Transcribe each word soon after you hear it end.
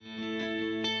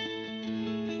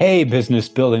Hey, business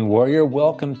building warrior,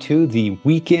 welcome to the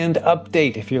weekend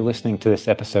update. If you're listening to this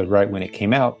episode right when it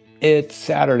came out, it's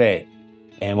Saturday.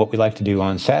 And what we like to do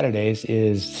on Saturdays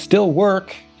is still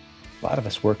work. A lot of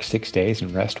us work 6 days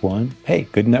and rest one. Hey,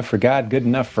 good enough for God, good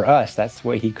enough for us. That's the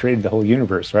way He created the whole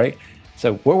universe, right?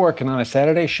 So we're working on a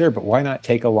Saturday, sure, but why not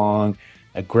take along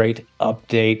a great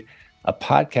update, a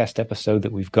podcast episode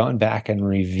that we've gone back and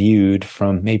reviewed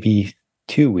from maybe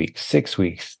 2 weeks, 6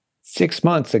 weeks, 6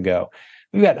 months ago.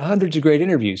 We've got hundreds of great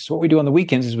interviews. So what we do on the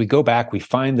weekends is we go back, we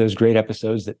find those great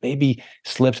episodes that maybe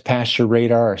slipped past your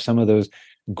radar, or some of those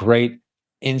great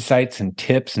insights and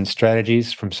tips and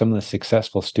strategies from some of the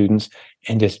successful students,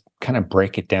 and just kind of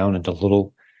break it down into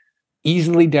little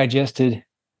easily digested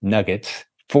nuggets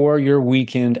for your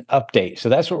weekend update. So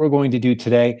that's what we're going to do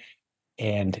today.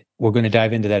 And we're going to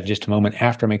dive into that in just a moment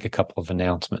after I make a couple of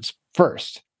announcements.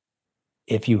 First,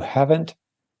 if you haven't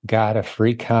got a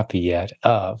free copy yet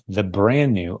of the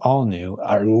brand new, all new,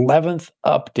 our 11th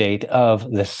update of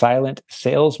the Silent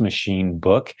Sales Machine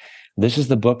book. This is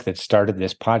the book that started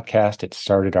this podcast. It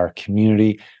started our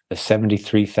community, the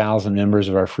 73,000 members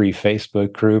of our free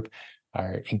Facebook group,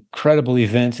 our incredible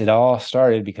events. It all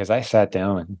started because I sat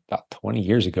down about 20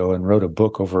 years ago and wrote a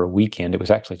book over a weekend. It was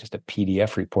actually just a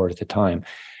PDF report at the time,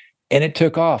 and it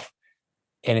took off.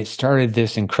 And it started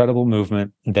this incredible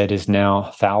movement that is now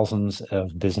thousands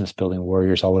of business building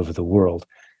warriors all over the world.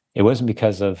 It wasn't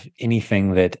because of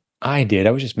anything that I did. I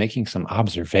was just making some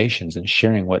observations and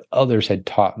sharing what others had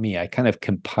taught me. I kind of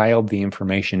compiled the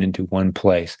information into one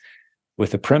place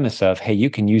with the premise of, hey, you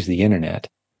can use the internet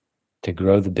to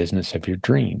grow the business of your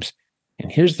dreams. And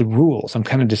here's the rules I'm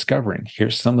kind of discovering.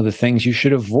 Here's some of the things you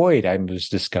should avoid, I was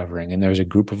discovering. And there's a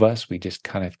group of us, we just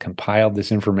kind of compiled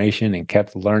this information and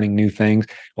kept learning new things.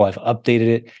 Well, I've updated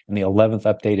it, and the 11th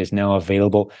update is now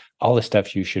available. All the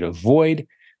stuff you should avoid,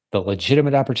 the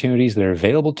legitimate opportunities that are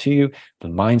available to you, the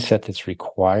mindset that's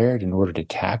required in order to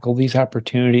tackle these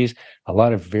opportunities, a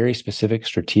lot of very specific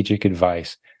strategic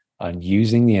advice on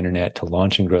using the internet to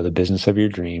launch and grow the business of your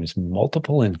dreams,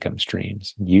 multiple income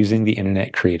streams, using the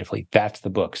internet creatively. That's the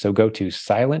book. So go to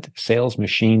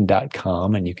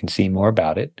silentsalesmachine.com and you can see more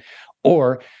about it.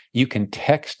 Or you can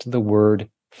text the word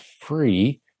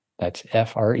free, that's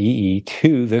FREE,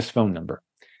 to this phone number.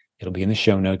 It'll be in the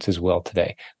show notes as well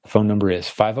today. The phone number is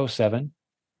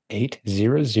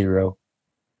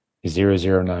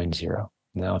 507-800-0090.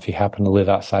 Now, if you happen to live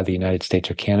outside the United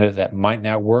States or Canada, that might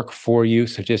not work for you.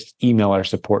 So just email our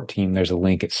support team. There's a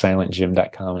link at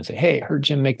silentjim.com and say, hey, I heard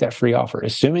Jim make that free offer.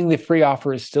 Assuming the free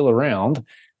offer is still around,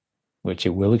 which it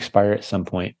will expire at some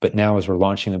point. But now as we're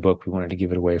launching the book, we wanted to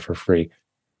give it away for free.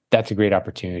 That's a great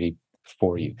opportunity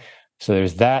for you. So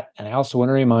there's that. And I also want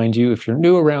to remind you, if you're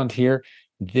new around here,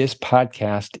 this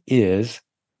podcast is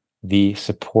the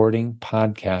supporting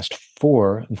podcast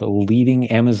for the leading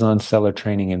Amazon seller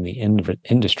training in the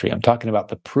industry. I'm talking about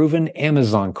the Proven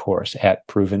Amazon course at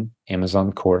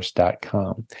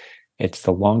provenamazoncourse.com. It's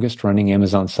the longest running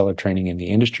Amazon seller training in the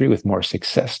industry, with more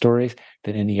success stories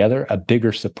than any other, a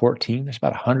bigger support team. There's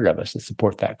about 100 of us that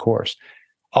support that course.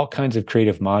 All kinds of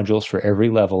creative modules for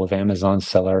every level of Amazon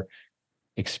seller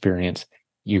experience.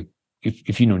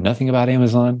 If you know nothing about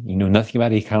Amazon, you know nothing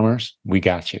about e-commerce, we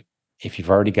got you. If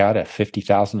you've already got a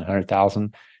 $50,000,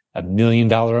 $100,000, $1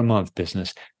 million a month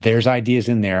business, there's ideas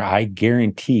in there I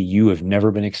guarantee you have never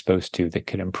been exposed to that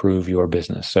could improve your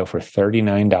business. So for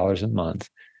 $39 a month,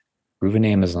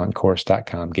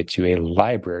 provenamazoncourse.com gets you a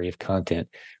library of content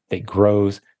that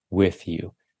grows with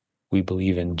you. We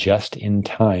believe in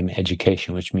just-in-time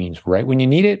education, which means right when you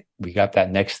need it, we got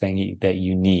that next thing that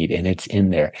you need, and it's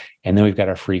in there. And then we've got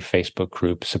our free Facebook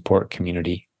group support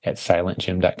community at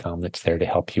silentjim.com that's there to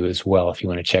help you as well if you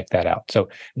want to check that out. So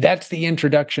that's the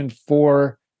introduction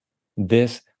for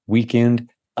this weekend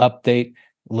update.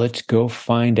 Let's go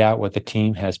find out what the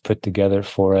team has put together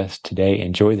for us today.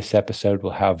 Enjoy this episode.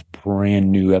 We'll have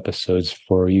brand new episodes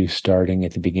for you starting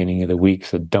at the beginning of the week,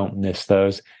 so don't miss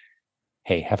those.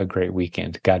 Hey, have a great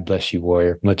weekend. God bless you,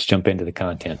 warrior. Let's jump into the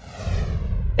content.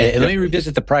 And let me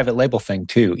revisit the private label thing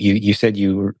too. You said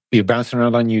you're bouncing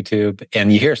around on YouTube,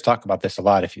 and you hear us talk about this a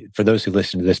lot. For those who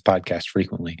listen to this podcast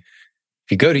frequently,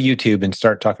 if you go to YouTube and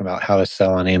start talking about how to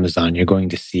sell on Amazon, you're going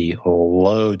to see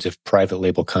loads of private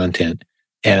label content.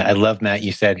 And I love, Matt,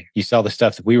 you said you saw the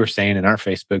stuff that we were saying in our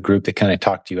Facebook group that kind of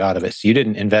talked you out of it. So you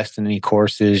didn't invest in any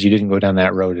courses. You didn't go down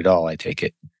that road at all, I take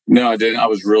it. No, I didn't. I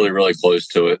was really, really close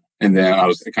to it. And then I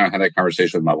kind of had that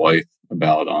conversation with my wife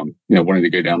about, wanting to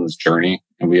go down this journey.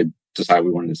 And we had decided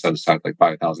we wanted to set aside like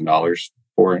 $5,000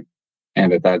 for it.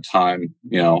 And at that time,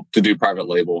 to do private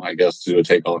label, I guess to do a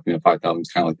takeoff, 5,000 is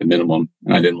kind of like the minimum.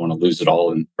 And I didn't want to lose it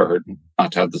all and for her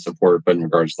not to have the support. But in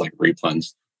regards to like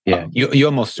replens, yeah, you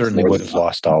almost certainly would have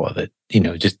lost all of it.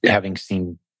 Just having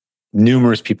seen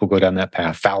numerous people go down that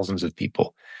path, thousands of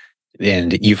people.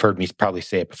 And you've heard me probably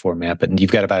say it before, Matt, but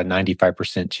you've got about a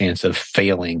 95% chance of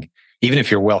failing, even if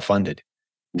you're well-funded,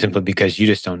 simply because you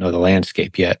just don't know the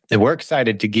landscape yet. And we're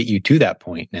excited to get you to that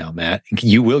point now, Matt.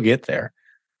 You will get there.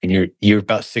 And you're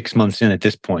about 6 months in at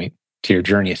this point to your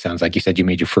journey. It sounds like you said you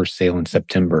made your first sale in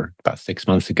September, about 6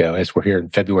 months ago, as we're here in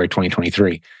February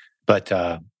 2023. But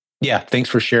yeah, thanks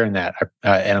for sharing that.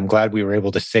 And I'm glad we were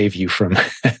able to save you from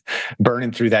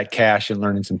burning through that cash and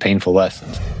learning some painful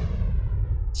lessons.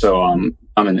 So I'm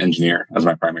an engineer as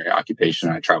my primary occupation.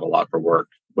 I travel a lot for work,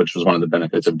 which was one of the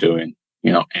benefits of doing,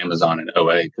 Amazon and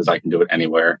OA, because I can do it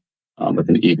anywhere with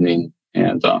an evening.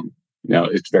 And,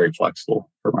 it's very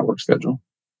flexible for my work schedule.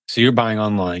 So you're buying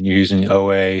online, you're using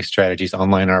OA strategies,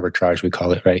 online arbitrage, we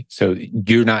call it, right? So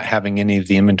you're not having any of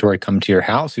the inventory come to your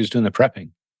house. Who's doing the prepping?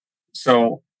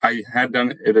 So I had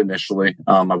done it initially.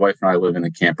 My wife and I live in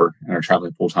a camper and are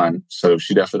traveling full time. So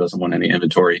she definitely doesn't want any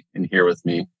inventory in here with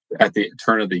me. At the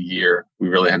turn of the year, we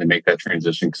really had to make that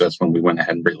transition because that's when we went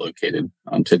ahead and relocated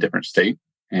to a different state.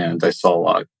 And I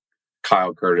saw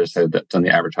Kyle Curtis had done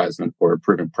the advertisement for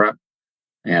Proven Prep.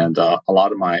 And a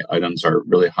lot of my items are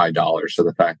really high dollar. So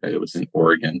the fact that it was in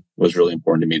Oregon was really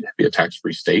important to me to be a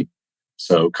tax-free state.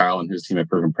 So Kyle and his team at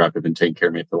Proven Prep have been taking care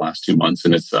of me for the last 2 months.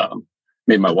 And it's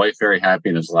made my wife very happy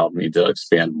and has allowed me to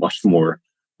expand much more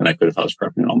than I could if I was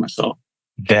prepping it all myself.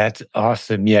 That's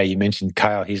awesome. Yeah, you mentioned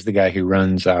Kyle. He's the guy who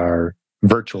runs our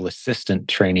virtual assistant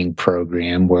training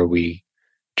program where we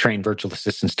train virtual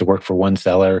assistants to work for one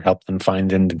seller, help them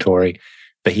find inventory.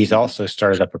 But he's also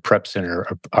started up a prep center,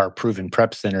 our Proven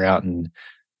Prep Center out in,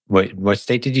 what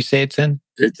state did you say it's in?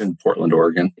 It's in Portland,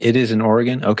 Oregon. It is in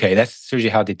Oregon? Okay, that shows you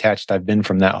how detached I've been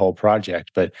from that whole project.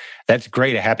 But that's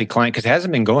great, a happy client, because it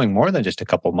hasn't been going more than just a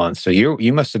couple months. So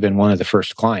you must have been one of the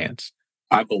first clients.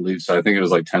 I believe so. I think it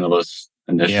was like 10 of us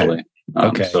initially. Yeah.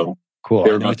 Okay, so cool.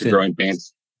 They were both growing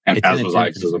pains, and as was I,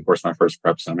 because it was, of course, my first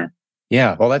prep center.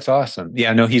 Yeah, well, that's awesome.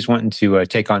 Yeah, I know he's wanting to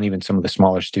take on even some of the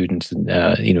smaller students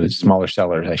and, smaller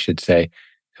sellers, I should say,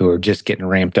 who are just getting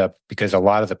ramped up because a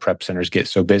lot of the prep centers get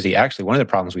so busy. Actually, one of the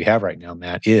problems we have right now,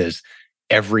 Matt, is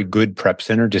every good prep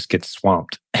center just gets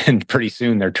swamped. And pretty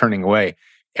soon they're turning away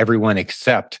everyone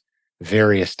except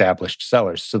very established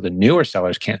sellers. So the newer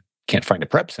sellers can't find a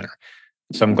prep center.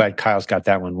 So I'm glad Kyle's got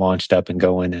that one launched up and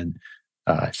going. And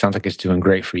it sounds like it's doing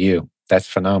great for you. That's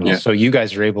phenomenal. Yeah. So you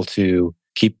guys are able to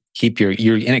keep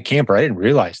you're in a camper. I didn't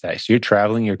realize that. So you're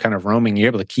traveling, you're kind of roaming, you're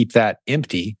able to keep that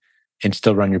empty and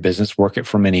still run your business, work it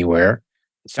from anywhere.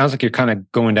 It sounds like you're kind of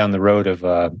going down the road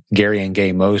of Gary and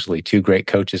Gay Mosley, two great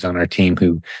coaches on our team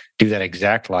who do that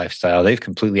exact lifestyle. They've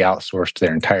completely outsourced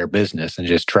their entire business and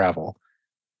just travel.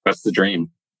 That's the dream,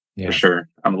 for sure.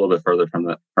 I'm a little bit further from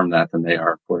that than they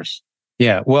are, of course.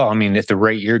 Yeah, well, I mean, at the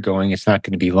rate you're going, it's not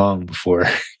going to be long before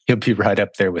you'll be right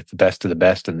up there with the best of the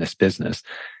best in this business.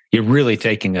 You're really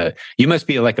you must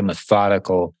be like a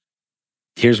methodical,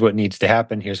 here's what needs to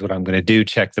happen, here's what I'm going to do,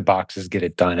 check the boxes, get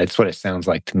it done. It's what it sounds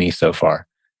like to me so far.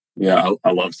 Yeah,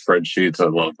 I love spreadsheets. I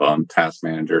love task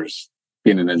managers.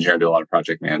 Being an engineer, I do a lot of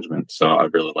project management. So I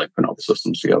really like putting all the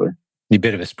systems together. You a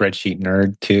bit of a spreadsheet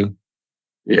nerd too?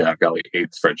 Yeah, I've got like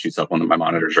 8 spreadsheets up on my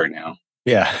monitors right now.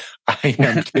 Yeah, I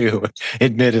am too.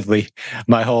 Admittedly,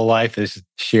 my whole life is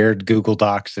shared Google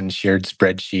Docs and shared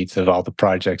spreadsheets of all the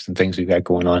projects and things we've got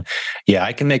going on. Yeah,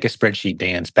 I can make a spreadsheet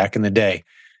dance. Back in the day,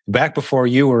 back before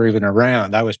you were even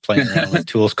around, I was playing around with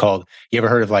tools called, you ever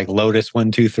heard of like Lotus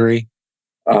 123?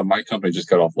 My company just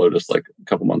got off Lotus like a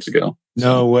couple months ago.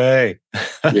 No way.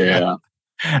 Yeah.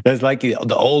 That's like the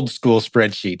old school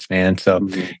spreadsheets, man. So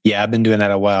yeah, I've been doing that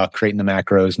a while, creating the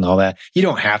macros and all that. You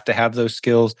don't have to have those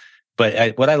skills.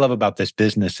 But what I love about this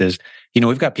business is,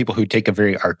 we've got people who take a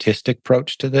very artistic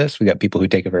approach to this. We got people who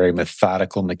take a very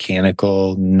methodical,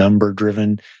 mechanical,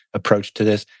 number-driven approach to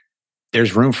this.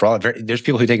 There's room for all. There's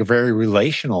people who take a very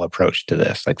relational approach to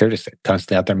this. Like they're just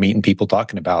constantly out there meeting people,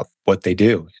 talking about what they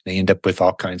do. They end up with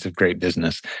all kinds of great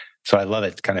business. So I love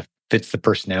it. It kind of fits the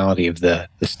personality of the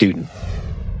student.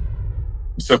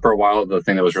 So for a while, the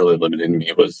thing that was really limiting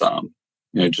me was,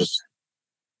 just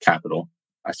capital.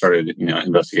 I started,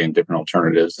 investigating different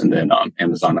alternatives, and then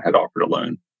Amazon had offered a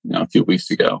loan, a few weeks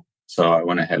ago. So I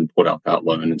went ahead and pulled out that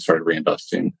loan and started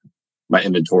reinvesting. My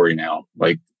inventory now,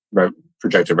 like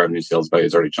projected revenue sales value,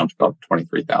 has already jumped about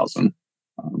 23,000.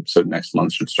 So next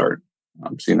month should start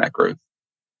seeing that growth.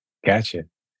 Gotcha.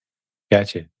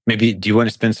 Gotcha. Maybe do you want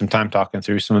to spend some time talking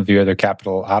through some of your other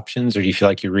capital options, or do you feel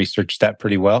like you researched that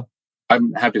pretty well?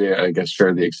 I'm happy to, I guess,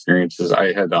 share the experiences.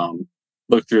 I had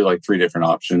looked through like three different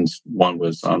options. One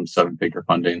was 7-figure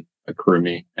funding,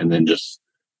 Accrue.me, and then just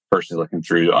personally looking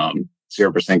through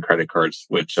 0% credit cards,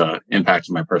 which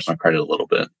impacted my personal credit a little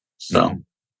bit. So,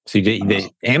 so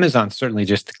Amazon certainly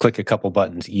just click a couple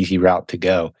buttons, easy route to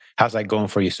go. How's that going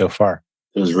for you so far?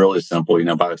 It was really simple.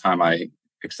 By the time I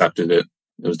accepted it,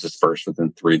 it was dispersed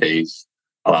within 3 days,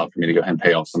 allowed for me to go ahead and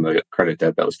pay off some of the credit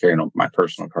debt that was carrying on my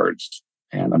personal cards.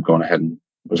 And I'm going ahead and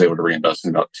was able to reinvest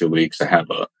in about 2 weeks. I have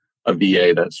a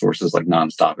VA that sources like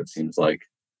nonstop, it seems like,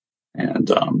 and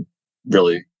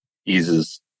really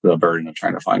eases the burden of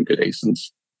trying to find good ASINs.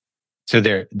 So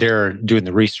they're doing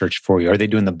the research for you. Are they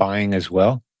doing the buying as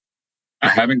well? I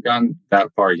haven't gone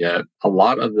that far yet. A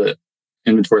lot of the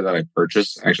inventory that I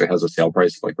purchased actually has a sale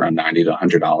price of like around $90 to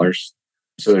 $100.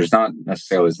 So there's not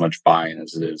necessarily as much buying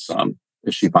as it is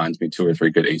if she finds me 2 or 3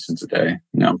 good ASINs a day.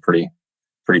 I'm pretty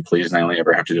pleased, and I only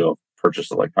ever have to do a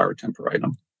purchase of like 5 or 10 per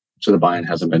item. So the buying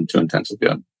hasn't been too intensive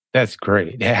yet. That's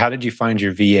great. How did you find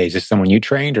your VA? Is this someone you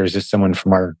trained, or is this someone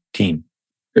from our team?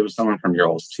 It was someone from your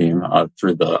all's team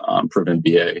through the Proven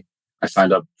VA. I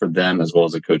signed up for them as well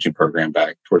as a coaching program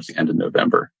back towards the end of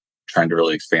November, trying to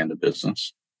really expand the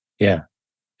business. Yeah.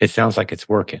 It sounds like it's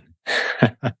working.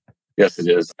 Yes, it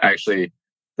is. Actually,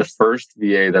 the first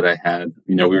VA that I had,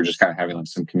 we were just kind of having like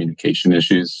some communication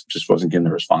issues, just wasn't getting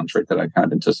the response rate that I kind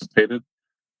of anticipated.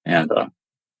 And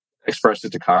expressed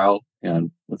it to Kyle,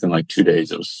 and within like 2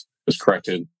 days, it was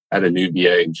corrected. I had a new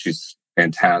VA, and she's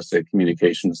fantastic.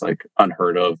 Communication is like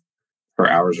unheard of. Her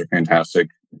hours are fantastic.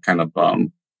 Kind of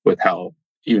with how,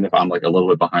 even if I'm like a little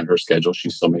bit behind her schedule,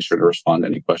 she still makes sure to respond to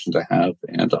any questions I have.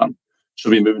 And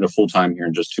she'll be moving to full time here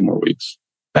in just 2 more weeks.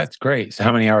 That's great. So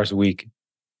how many hours a week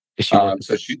is she?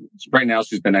 So right now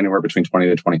she's been anywhere between 20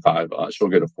 to 25. She'll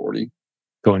go to 40.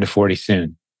 Going to 40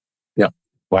 soon. Yeah.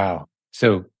 Wow.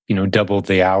 So, double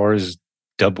the hours,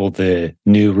 double the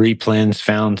new replens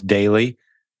found daily.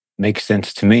 Makes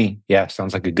sense to me. Yeah,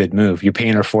 sounds like a good move. You're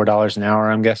paying her $4 an hour,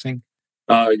 I'm guessing?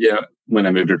 Yeah. When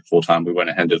I moved her to full time, we went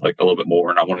ahead and did like a little bit more,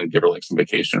 and I wanted to give her like some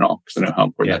vacation and all, because I know how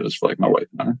important that is for like my wife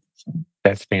and I. So.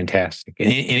 That's fantastic.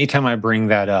 And anytime I bring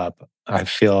that up, I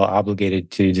feel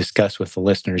obligated to discuss with the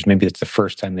listeners. Maybe it's the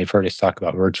first time they've heard us talk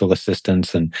about virtual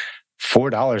assistants and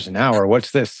 $4 an hour.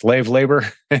 What's this, slave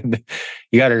labor? And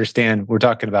you got to understand, we're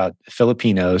talking about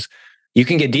Filipinos. You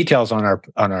can get details on our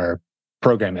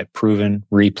program at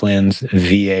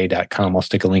provenreplensva.com. I'll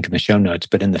stick a link in the show notes.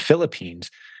 But in the Philippines,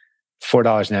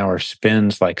 $4 an hour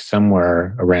spends like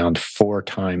somewhere around 4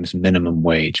 times minimum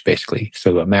wage, basically.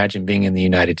 So imagine being in the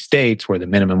United States, where the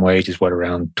minimum wage is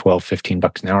around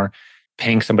 $12-15 an hour,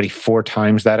 paying somebody 4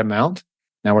 times that amount.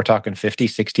 Now we're talking $50,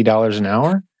 $60 an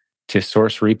hour to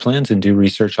source replens and do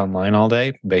research online all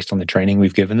day based on the training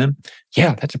we've given them.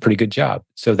 Yeah, that's a pretty good job.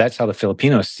 So that's how the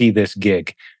Filipinos see this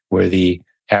gig, where the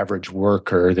average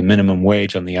worker, the minimum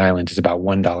wage on the island is about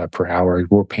 $1 per hour.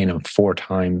 We're paying them 4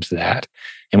 times that.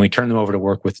 And we turn them over to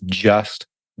work with just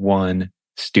one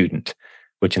student,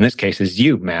 which in this case is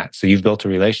you, Matt. So you've built a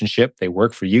relationship. They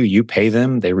work for you. You pay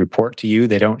them. They report to you.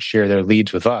 They don't share their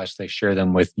leads with us. They share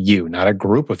them with you, not a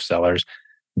group of sellers,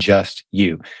 just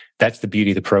you. That's the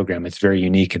beauty of the program. It's very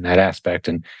unique in that aspect.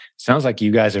 And it sounds like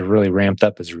you guys have really ramped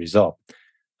up as a result.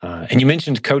 And you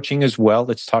mentioned coaching as well.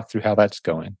 Let's talk through how that's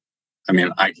going. I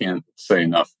mean, I can't say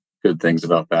enough good things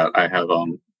about that. I have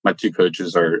my 2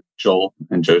 coaches are Joel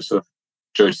and Joseph.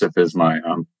 Joseph is my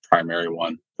primary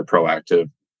one, the proactive.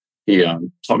 He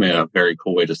taught me a very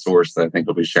cool way to source that I think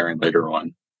we'll be sharing later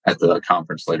on at the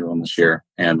conference later on this year.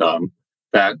 And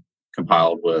that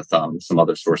compiled with some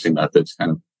other sourcing methods kind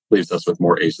of leaves us with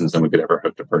more ASINs than we could ever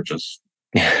hope to purchase.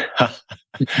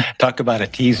 Talk about a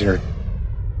teaser.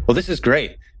 Well, this is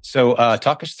great. So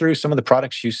talk us through some of the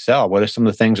products you sell. What are some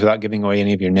of the things, without giving away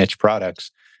any of your niche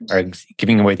products, or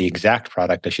giving away the exact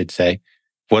product, I should say?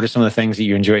 What are some of the things that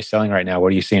you enjoy selling right now?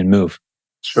 What are you seeing move?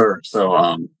 Sure.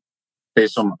 So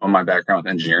based on my background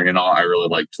with engineering and all, I really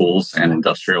like tools and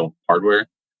industrial hardware.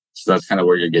 So that's kind of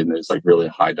where you're getting those like really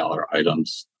high dollar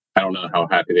items. I don't know how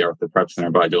happy they are with the prep center,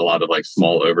 but I do a lot of like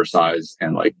small, oversized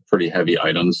and like pretty heavy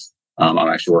items. I'm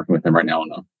actually working with them right now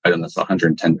on an item that's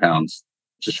 110 pounds,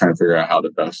 just trying to figure out how to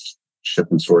best ship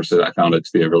and source it. I found it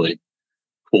to be a really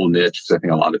cool niche because I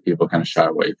think a lot of people kind of shy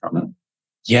away from it.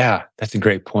 Yeah, that's a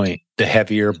great point. The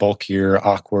heavier, bulkier,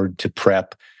 awkward to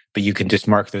prep, but you can just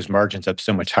mark those margins up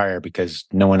so much higher because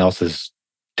no one else is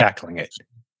tackling it.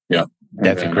 Yeah.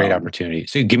 That's a great opportunity.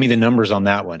 So give me the numbers on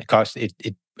that one.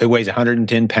 It weighs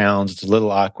 110 pounds. It's a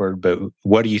little awkward, but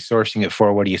what are you sourcing it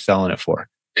for? What are you selling it for?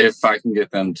 If I can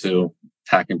get them to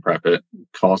pack and prep it,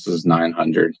 cost is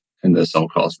 $900, and the sell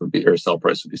price would be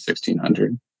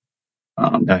 $1,600.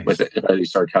 Nice. If I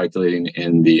start calculating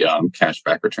in the cash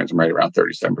back returns, I'm right around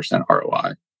 37%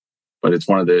 ROI. But it's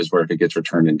one of those where if it gets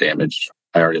returned and damaged,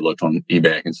 I already looked on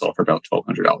eBay, I can sell for about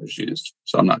 $1,200 used.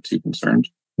 So I'm not too concerned.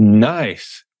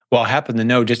 Nice. Well, I happen to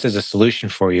know, just as a solution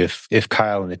for you, if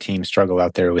Kyle and the team struggle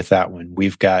out there with that one,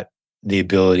 we've got the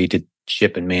ability to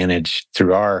ship and manage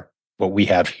through what we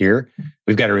have here.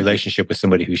 We've got a relationship with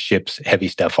somebody who ships heavy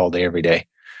stuff all day, every day.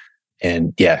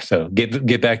 And yeah, so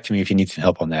get back to me if you need some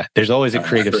help on that. There's always a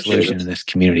creative solution in this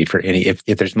community for if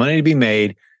there's money to be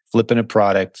made, flipping a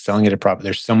product, selling it a product,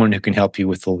 there's someone who can help you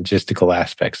with the logistical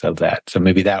aspects of that. So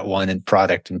maybe that one and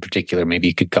product in particular, maybe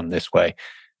you could come this way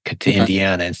to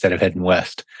Indiana instead of heading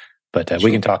west. But sure,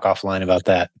 we can talk offline about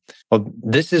that. Well,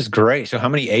 this is great. So how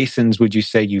many ASINs would you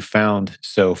say you found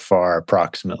so far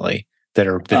approximately that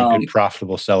are good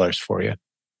profitable sellers for you?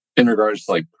 In regards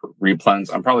to like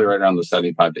replens, I'm probably right around the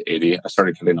 75 to 80. I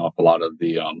started cutting off a lot of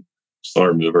the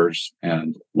slower movers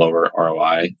and lower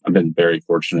ROI. I've been very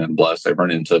fortunate and blessed. I've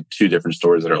run into 2 different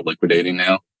stores that are liquidating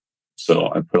now.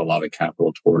 So I put a lot of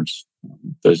capital towards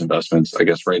those investments. I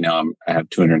guess right now I have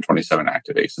 227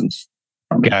 active ASINs.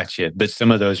 Gotcha. But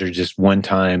some of those are just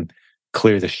one-time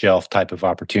clear the shelf type of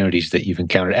opportunities that you've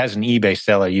encountered. As an eBay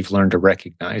seller, you've learned to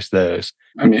recognize those.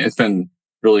 I mean, it's been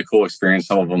really cool experience.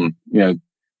 Some of them,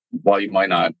 while you might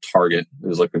not target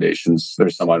those liquidations,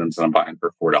 there's some items that I'm buying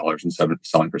for $4 and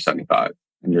selling for $75,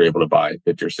 and you're able to buy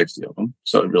 50 or 60 of them.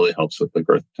 So it really helps with the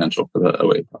growth potential for the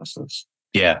OA process.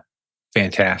 Yeah,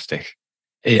 fantastic.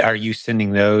 Are you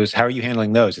sending those? How are you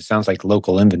handling those? It sounds like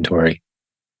local inventory.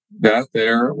 That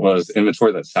there was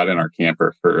inventory that sat in our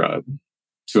camper for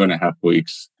 2.5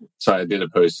 weeks. So I did a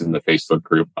post in the Facebook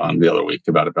group the other week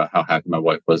about how happy my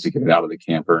wife was to get it out of the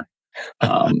camper.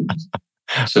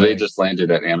 So they just landed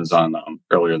at Amazon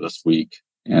earlier this week,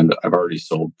 and I've already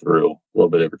sold through a little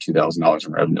bit over $2,000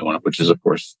 in revenue on it, which is, of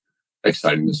course,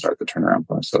 exciting to start the turnaround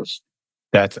process.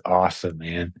 That's awesome,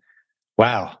 man.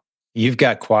 Wow. You've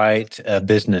got quite a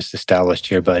business established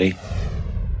here, buddy.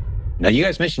 Now, you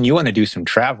guys mentioned you want to do some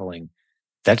traveling.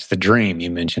 That's the dream you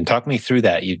mentioned. Talk me through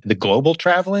that. The global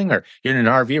traveling, or you're in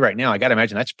an RV right now. I got to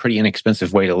imagine that's a pretty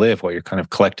inexpensive way to live while you're kind of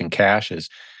collecting cash as,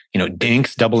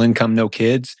 dinks, double income, no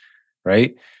kids.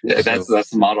 Right? Yeah, that's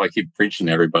the model I keep preaching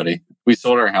to everybody. We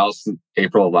sold our house in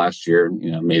April of last year,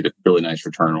 made a really nice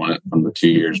return on it from the 2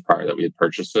 years prior that we had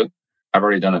purchased it. I've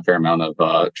already done a fair amount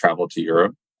of travel to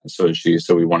Europe. So has she.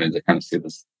 So we wanted to kind of see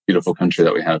this beautiful country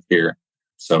that we have here.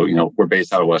 So, we're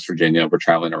based out of West Virginia. We're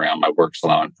traveling around. My work's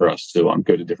allowing for us to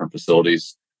go to different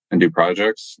facilities and do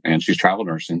projects. And she's travel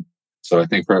nursing. So I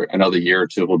think for another year or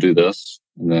two, we'll do this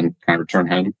and then kind of return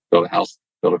home, build a house,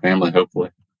 build a family, hopefully.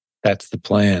 That's the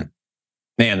plan.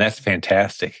 Man, that's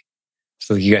fantastic.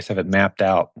 So you guys have it mapped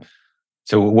out.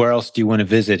 So where else do you want to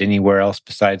visit? Anywhere else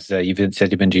besides you've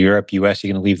said you've been to Europe, US,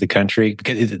 you're going to leave the country?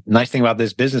 Because the nice thing about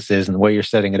this business is, and the way you're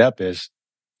setting it up is,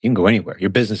 you can go anywhere. Your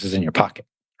business is in your pocket,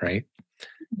 right?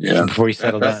 Yeah. So before you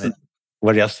settle down,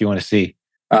 what else do you want to see?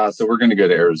 So we're going to go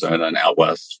to Arizona and out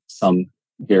west, some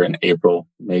here in April,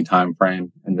 May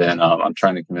timeframe. And then I'm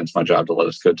trying to convince my job to let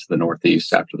us go to the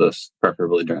Northeast after this,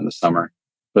 preferably during the summer.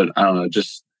 But I don't know,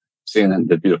 just seeing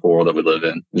the beautiful world that we live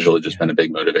in has really just been a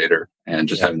big motivator, and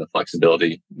just having the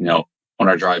flexibility, on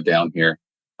our drive down here,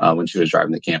 when she was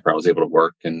driving the camper, I was able to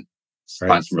work and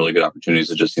find some really good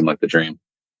opportunities. It just seemed like the dream.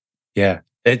 Yeah,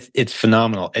 it's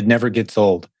phenomenal. It never gets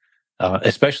old.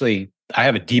 Especially, I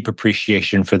have a deep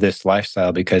appreciation for this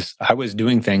lifestyle because I was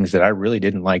doing things that I really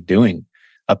didn't like doing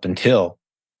up until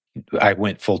I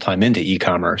went full-time into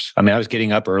e-commerce. I mean, I was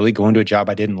getting up early, going to a job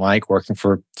I didn't like, working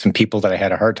for some people that I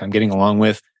had a hard time getting along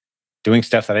with, doing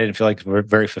stuff that I didn't feel like were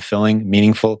very fulfilling,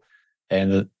 meaningful.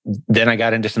 And then I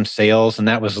got into some sales, and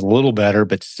that was a little better,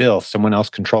 but still someone else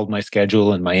controlled my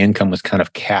schedule and my income was kind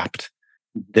of capped.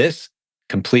 This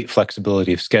complete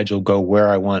flexibility of schedule, go where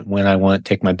I want, when I want,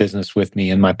 take my business with me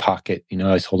in my pocket. I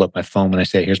always hold up my phone when I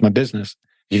say, here's my business.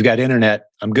 If you've got internet,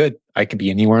 I'm good. I could be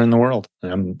anywhere in the world.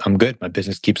 I'm good. My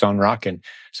business keeps on rocking.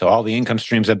 So all the income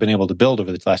streams I've been able to build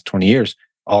over the last 20 years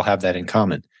all have that in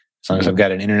common. As long as I've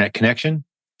got an internet connection,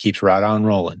 keeps right on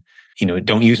rolling.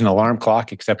 Don't use an alarm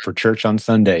clock except for church on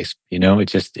Sundays.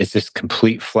 It's this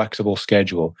complete flexible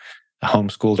schedule. I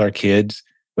homeschooled our kids,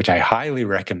 which I highly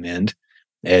recommend.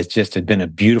 It's just had been a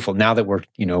beautiful, now that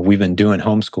we've been doing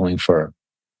homeschooling for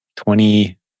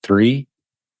 23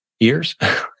 years.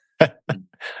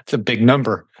 It's a big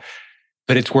number,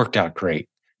 but it's worked out great.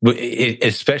 It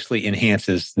especially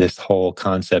enhances this whole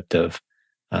concept of,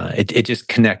 it just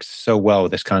connects so well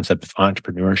with this concept of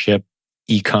entrepreneurship,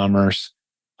 e-commerce,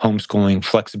 homeschooling,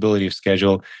 flexibility of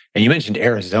schedule. And you mentioned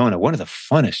Arizona. One of the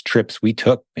funnest trips we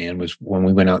took, man, was when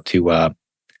we went out to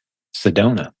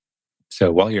Sedona.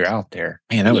 So while you're out there,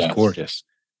 man, that was gorgeous,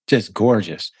 just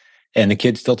gorgeous. And the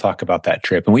kids still talk about that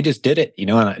trip. And we just did it,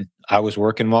 and I was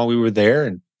working while we were there,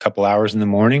 and a couple hours in the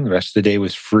morning. The rest of the day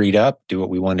was freed up, do what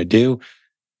we want to do,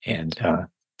 and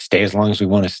stay as long as we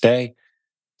want to stay.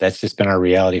 That's just been our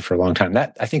reality for a long time.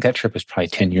 I think that trip was probably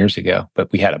 10 years ago,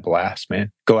 but we had a blast,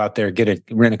 man. Go out there,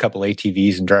 rent a couple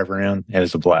ATVs and drive around. It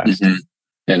was a blast.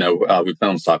 Mm-hmm. We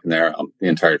plan on stopping there. The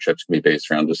entire trip's going to be based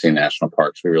around just seeing national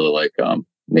parks. We really like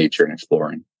nature and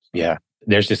exploring. Yeah.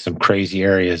 There's just some crazy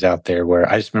areas out there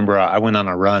where I just remember I went on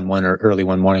a run early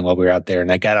one morning while we were out there,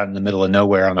 and I got out in the middle of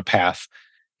nowhere on a path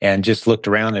and just looked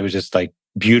around. It was just like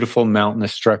beautiful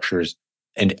mountainous structures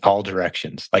in all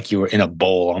directions. Like you were in a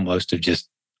bowl almost of just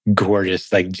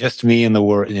gorgeous, like just me in the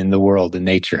world and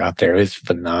nature out there. It was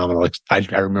phenomenal. I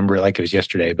remember it like it was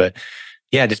yesterday, but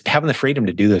yeah, just having the freedom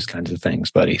to do those kinds of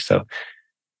things, buddy. So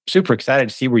super excited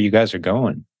to see where you guys are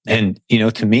going. And,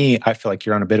 to me, I feel like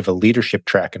you're on a bit of a leadership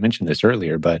track. I mentioned this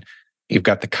earlier, but you've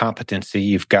got the competency,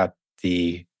 you've got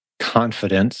the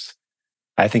confidence.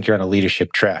 I think you're on a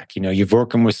leadership track. You've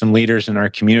working with some leaders in our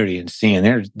community and seeing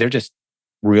they're just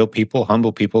real people,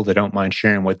 humble people that don't mind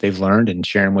sharing what they've learned and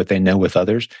sharing what they know with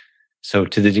others. So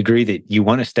to the degree that you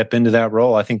want to step into that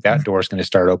role, I think that door is going to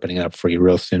start opening up for you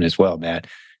real soon as well, Matt,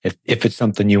 if it's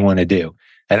something you want to do.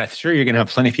 And I'm sure you're going to have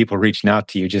plenty of people reaching out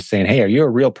to you just saying, hey, are you a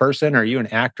real person? Or are you an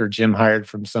actor Jim hired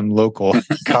from some local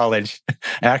college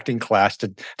acting class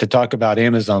to talk about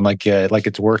Amazon like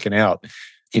it's working out?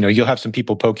 You'll have some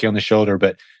people poke you on the shoulder,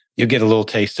 but you'll get a little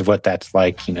taste of what that's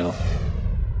like,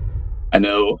 I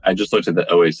know I just looked at the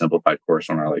OA Simplified course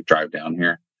on our drive down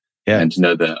here. Yeah. And to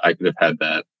know that I could have had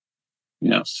that,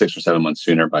 6 or 7 months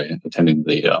sooner by attending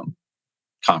the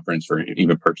conference or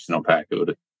even purchasing a pack, it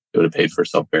would have paid for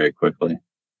itself very quickly.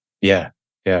 Yeah.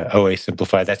 OA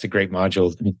Simplified. That's a great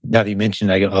module. Now that you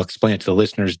mentioned, I'll explain it to the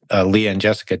listeners. Leah and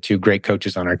Jessica, two great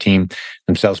coaches on our team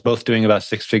themselves, both doing about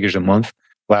 6 figures a month.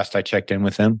 Last I checked in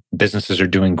with them, businesses are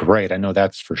doing great. I know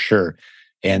that's for sure.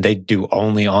 And they do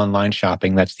only online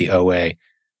shopping. That's the OA.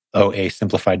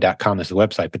 OASimplified.com is the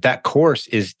website. But that course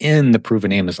is in the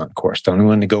Proven Amazon course. Don't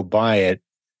want to go buy it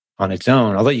on its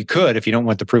own. Although you could, if you don't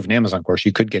want the Proven Amazon course,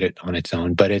 you could get it on its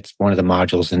own. But it's one of the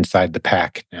modules inside the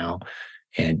pack now.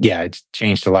 And yeah, it's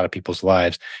changed a lot of people's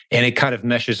lives. And it kind of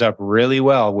meshes up really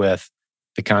well with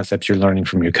the concepts you're learning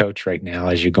from your coach right now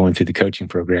as you're going through the coaching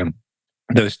program.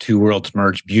 Those two worlds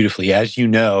merge beautifully, as you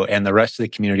know, and the rest of the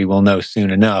community will know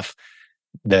soon enough.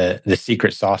 The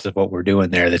secret sauce of what we're doing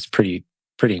there, that's pretty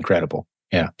incredible.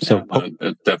 Yeah. So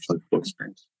definitely a cool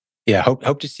experience. Yeah.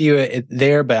 Hope to see you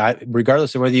there. But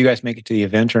regardless of whether you guys make it to the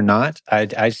event or not,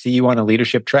 I see you on a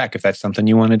leadership track if that's something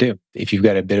you want to do. If you've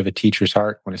got a bit of a teacher's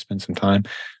heart, want to spend some time,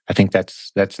 I think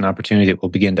that's an opportunity that will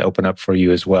begin to open up for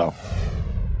you as well.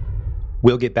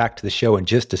 We'll get back to the show in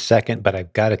just a second, but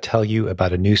I've got to tell you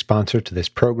about a new sponsor to this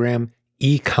program,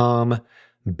 Ecom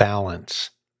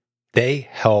Balance. They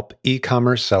help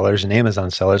e-commerce sellers and Amazon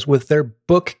sellers with their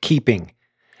bookkeeping.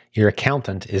 Your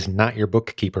accountant is not your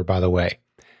bookkeeper, by the way.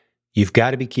 You've got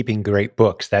to be keeping great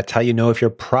books. That's how you know if you're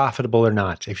profitable or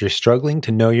not. If you're struggling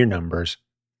to know your numbers,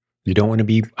 you don't want to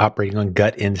be operating on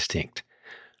gut instinct.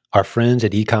 Our friends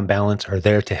at Ecom Balance are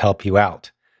there to help you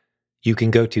out. You can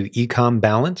go to Ecom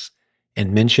Balance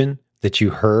and mention that you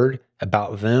heard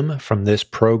about them from this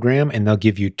program, and they'll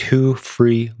give you 2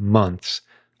 free months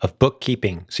of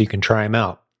bookkeeping so you can try them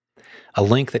out. A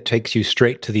link that takes you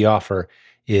straight to the offer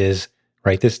is,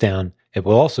 write this down, it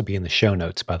will also be in the show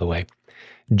notes, by the way,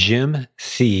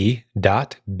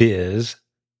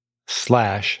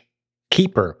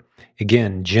 jimc.biz/keeper.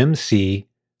 Again,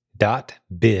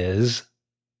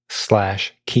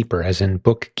 jimc.biz/keeper, as in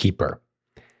bookkeeper.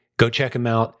 Go check them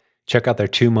out. Check out their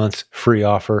 2 months free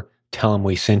offer. Tell them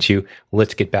we sent you.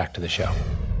 Let's get back to the show.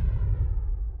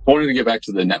 I wanted to get back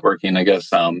to the networking, I guess,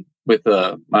 with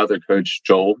my other coach,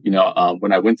 Joel.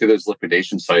 When I went through those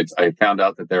liquidation sites, I found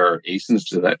out that there are ASINs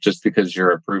to that. Just because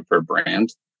you're approved for a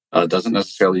brand doesn't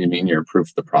necessarily mean you're approved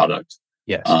for the product.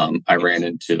 Yes. I ran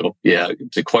into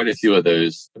quite a few of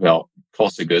those about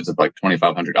cost of goods of like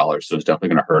 $2,500. So it's definitely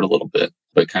going to hurt a little bit,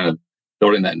 but kind of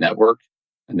building that network.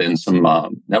 And then some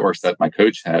networks that my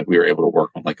coach had, we were able to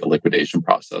work on like a liquidation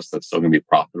process that's still going to be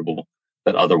profitable.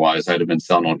 That otherwise I'd have been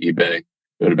selling on eBay.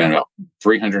 It would have been about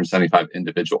 375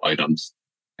 individual items.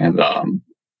 And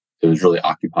it was really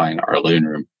occupying our living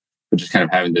room. But just kind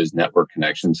of having those network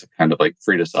connections kind of like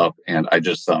freed us up. And I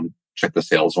just checked the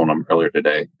sales on them earlier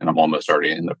today, and I'm almost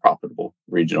already in the profitable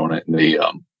region on it. And they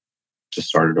just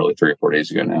started really 3 or 4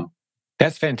 days ago now.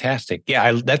 That's fantastic.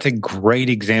 Yeah, that's a great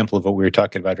example of what we were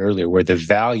talking about earlier, where the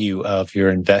value of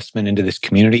your investment into this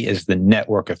community is the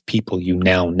network of people you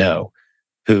now know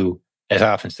who, as I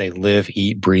often say, live,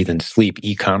 eat, breathe, and sleep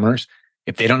e-commerce.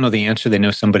 If they don't know the answer, they know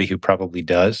somebody who probably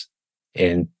does.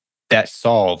 And that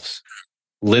solves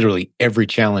literally every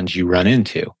challenge you run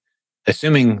into.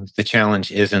 Assuming the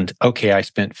challenge isn't, okay, I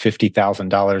spent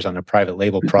 $50,000 on a private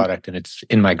label product and it's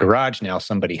in my garage now.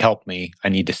 Somebody help me. I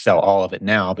need to sell all of it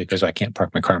now because I can't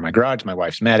park my car in my garage. My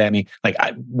wife's mad at me.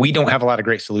 We don't have a lot of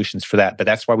great solutions for that, but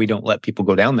that's why we don't let people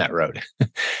go down that road.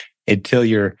 Until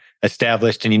you're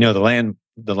established and you know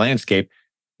the landscape,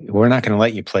 we're not going to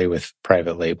let you play with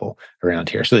private label around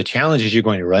here. So the challenges you're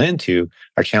going to run into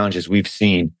are challenges we've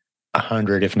seen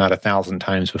 100, if not 1,000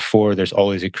 times before. There's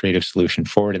always a creative solution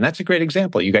for it. And that's a great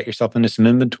example. You got yourself into some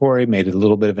inventory, made a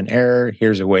little bit of an error.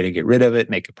 Here's a way to get rid of it,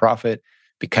 make a profit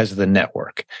because of the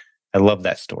network. I love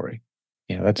that story.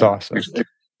 Yeah, that's awesome.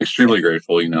 Extremely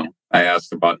grateful. I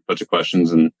ask about a bunch of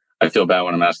questions and I feel bad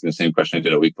when I'm asking the same question I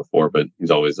did a week before, but he's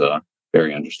always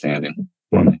very understanding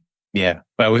for me. Yeah.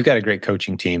 Well, we've got a great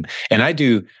coaching team. And I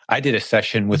did a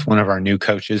session with one of our new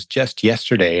coaches just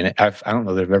yesterday. And I don't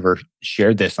know that I've ever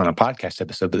shared this on a podcast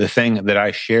episode, but the thing that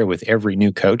I share with every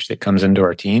new coach that comes into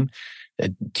our team,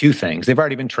 two things. They've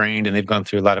already been trained and they've gone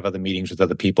through a lot of other meetings with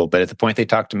other people. But at the point they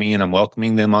talk to me and I'm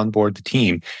welcoming them on board the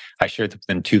team, I share with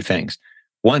them two things.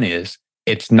 One is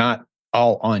it's not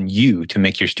all on you to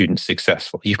make your students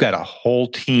successful. You've got a whole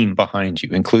team behind you,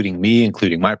 including me,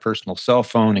 including my personal cell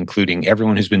phone, including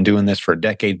everyone who's been doing this for a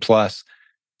decade plus.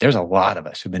 There's a lot of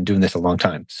us who've been doing this a long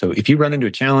time. So if you run into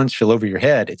a challenge, feel over your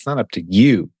head, it's not up to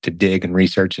you to dig and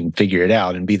research and figure it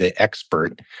out and be the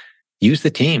expert. Use the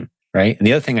team, right? And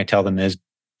the other thing I tell them is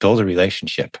build a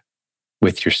relationship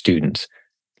with your students.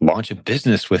 Launch a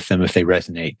business with them if they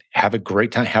resonate. Have a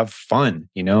great time. Have fun.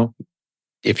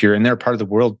 If you're in their part of the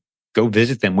world, go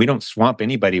visit them. We don't swamp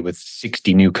anybody with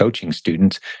 60 new coaching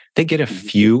students. They get a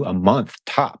few a month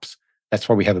tops. That's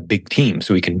why we have a big team,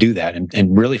 so we can do that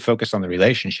and really focus on the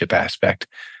relationship aspect.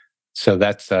 So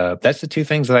that's the two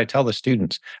things that I tell the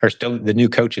students, or still the new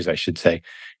coaches, I should say.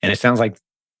 And it sounds like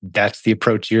that's the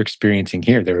approach you're experiencing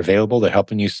here. They're available. They're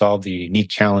helping you solve the unique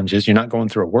challenges. You're not going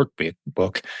through a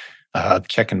workbook,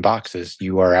 checking boxes.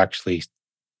 You are actually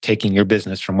taking your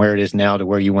business from where it is now to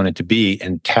where you want it to be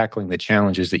and tackling the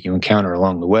challenges that you encounter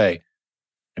along the way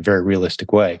in a very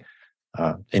realistic way.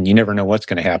 And you never know what's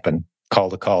going to happen. Call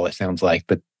to call, it sounds like,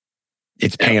 but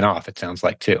it's paying off, it sounds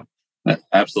like, too.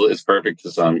 Absolutely. It's perfect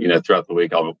because, throughout the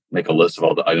week, I'll make a list of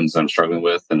all the items I'm struggling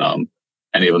with. And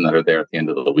any of them that are there at the end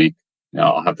of the week,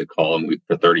 I'll have to call them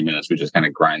for 30 minutes. We just kind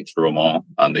of grind through them all.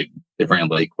 They've ran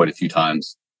late quite a few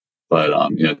times, but,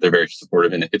 they're very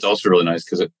supportive. And it's also really nice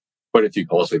because quite a few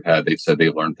calls we've had, they've said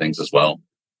they've learned things as well.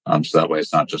 So that way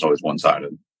it's not just always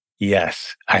one-sided.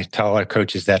 Yes. I tell our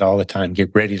coaches that all the time. Get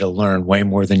ready to learn way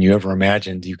more than you ever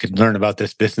imagined you could learn about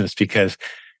this business, because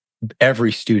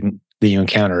every student that you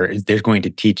encounter, they're going to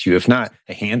teach you, if not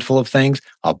a handful of things,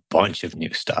 a bunch of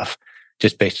new stuff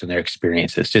just based on their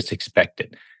experiences. Just expect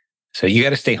it. So you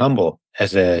got to stay humble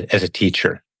as a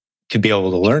teacher to be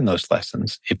able to learn those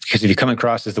lessons. Because if you come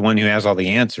across as the one who has all the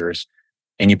answers,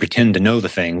 and you pretend to know the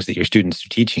things that your students are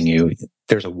teaching you,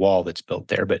 there's a wall that's built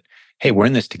there. But hey, we're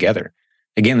in this together.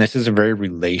 Again, this is a very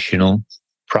relational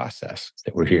process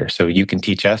that we're here. So you can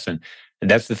teach us. And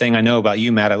that's the thing I know about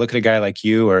you, Matt. I look at a guy like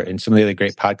you and some of the other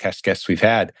great podcast guests we've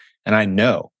had, and I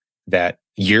know that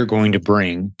you're going to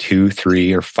bring 2,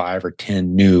 3, or 5, or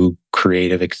 10 new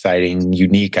creative, exciting,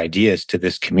 unique ideas to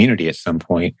this community at some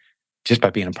point, just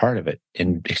by being a part of it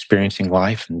and experiencing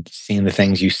life and seeing the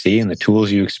things you see and the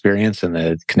tools you experience and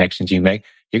the connections you make.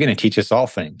 You're going to teach us all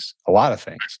things, a lot of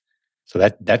things. So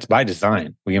that's by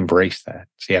design. We embrace that.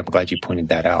 So yeah, I'm glad you pointed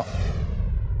that out.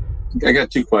 I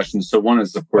got 2 questions. So one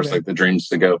is, of course, like the dreams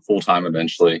to go full-time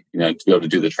eventually, to be able to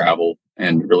do the travel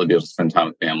and really be able to spend time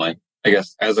with family. I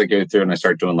guess as I go through and I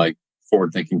start doing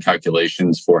forward-thinking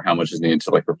calculations for how much is needed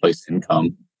to replace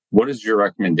income, what is your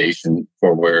recommendation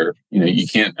for where, you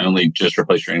can't only just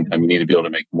replace your income, you need to be able to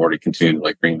make more to continue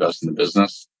to reinvest in the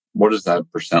business? What does that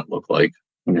 % look like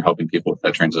when you're helping people with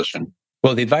that transition?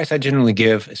 Well, the advice I generally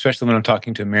give, especially when I'm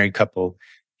talking to a married couple,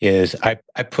 is I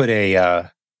put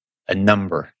a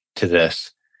number to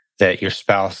this that your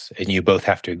spouse and you both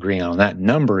have to agree on. That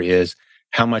number is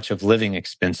how much of living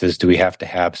expenses do we have to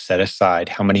have set aside?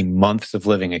 How many months of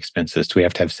living expenses do we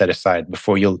have to have set aside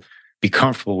before you'll be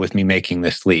comfortable with me making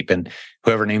this leap? And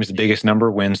whoever names the biggest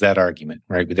number wins that argument,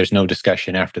 right? But there's no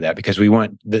discussion after that, because we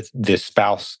want the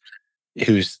spouse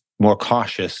who's more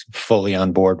cautious fully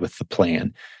on board with the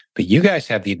plan. But you guys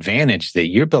have the advantage that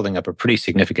you're building up a pretty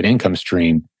significant income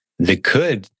stream that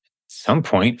could, at some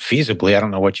point, feasibly, I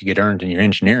don't know what you get earned in your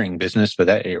engineering business, but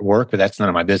that at work, but that's none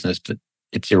of my business. But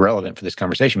it's irrelevant for this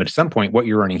conversation. But at some point, what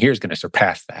you're earning here is going to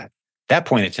surpass that. At that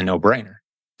point, it's a no-brainer.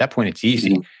 At that point, it's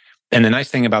easy. Mm-hmm. And the nice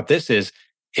thing about this is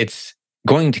it's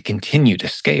going to continue to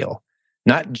scale,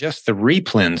 not just the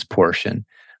replens portion,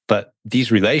 but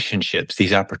these relationships,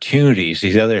 these opportunities,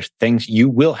 these other things. You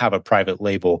will have a private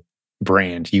label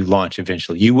brand you launch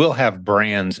eventually. You will have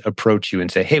brands approach you and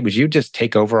say, hey, would you just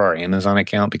take over our Amazon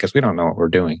account? Because we don't know what we're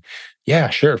doing. Yeah,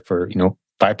 sure. For,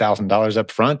 $5,000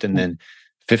 up front and then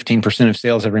 15% of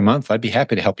sales every month, I'd be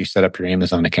happy to help you set up your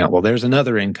Amazon account. Well, there's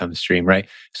another income stream, right?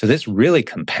 So this really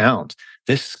compounds.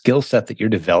 This skill set that you're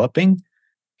developing,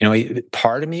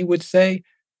 part of me would say,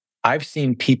 I've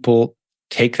seen people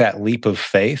take that leap of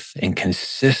faith and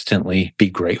consistently be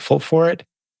grateful for it,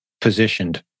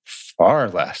 positioned far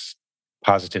less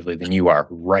positively than you are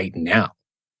right now.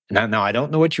 Now, I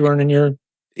don't know what you earn in your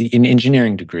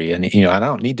engineering degree. And, I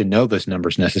don't need to know those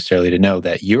numbers necessarily to know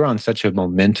that you're on such a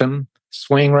momentum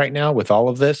swing right now with all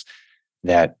of this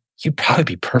that you'd probably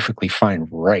be perfectly fine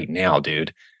right now,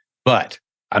 dude. But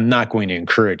I'm not going to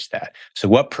encourage that. So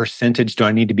what percentage do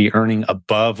I need to be earning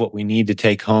above what we need to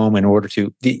take home in order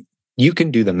to... You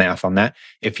can do the math on that.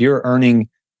 If you're earning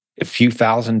a few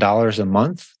 $1,000s a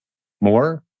month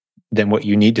more than what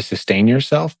you need to sustain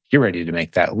yourself, you're ready to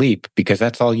make that leap because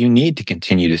that's all you need to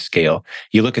continue to scale.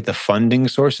 You look at the funding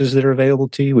sources that are available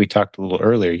to you. We talked a little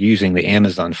earlier using the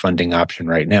Amazon funding option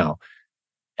right now.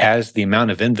 As the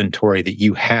amount of inventory that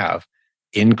you have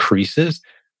increases,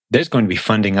 there's going to be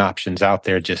funding options out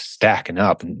there just stacking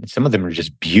up. And some of them are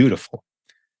just beautiful.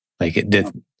 Like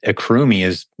Accruemi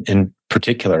is in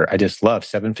particular, I just love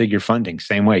 7-figure funding,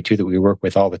 same way too that we work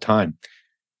with all the time.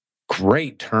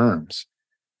 Great terms.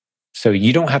 So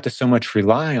you don't have to so much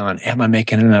rely on, am I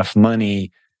making enough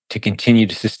money to continue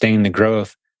to sustain the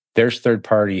growth? There's third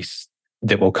parties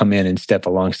that will come in and step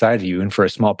alongside of you. And for a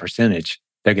small percentage,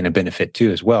 they're going to benefit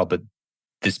too as well. But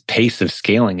this pace of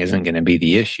scaling isn't going to be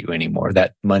the issue anymore.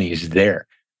 That money is there.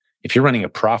 If you're running a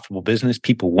profitable business,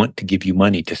 people want to give you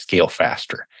money to scale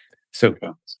faster. So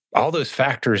all those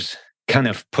factors kind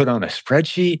of put on a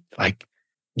spreadsheet, like,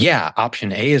 yeah,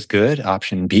 option A is good,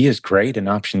 option B is great, and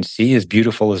option C is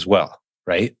beautiful as well,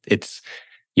 right?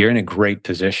 You're in a great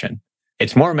position.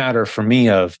 It's more a matter for me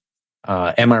of,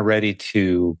 am I ready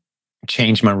to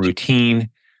change my routine?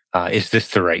 Is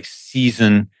this the right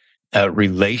season?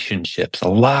 Relationships. A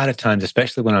lot of times,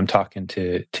 especially when I'm talking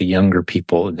to younger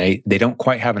people, they don't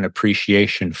quite have an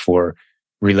appreciation for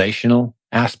relational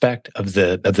aspect of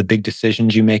the big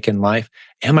decisions you make in life.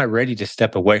 Am I ready to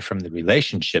step away from the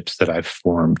relationships that I've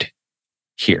formed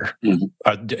here?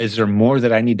 Mm-hmm. Is there more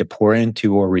that I need to pour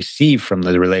into or receive from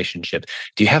the relationship?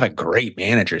 Do you have a great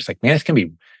manager? It's like, man, it's going to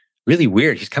be really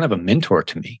weird. He's kind of a mentor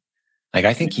to me. Like,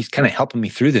 I think he's kind of helping me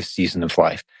through this season of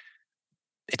life.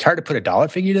 It's hard to put a dollar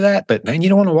figure to that, but man, you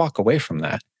don't want to walk away from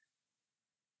that.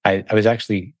 I was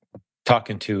actually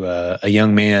talking to a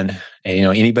young man, and,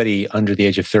 anybody under the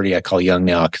age of 30, I call young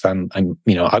now because I'm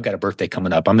I've got a birthday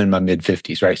coming up. I'm in my mid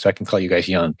 50s, right? So I can call you guys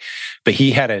young. But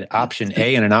he had an option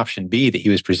A and an option B that he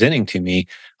was presenting to me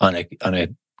on a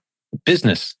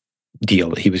business deal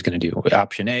that he was going to do.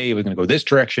 Option A, we're going to go this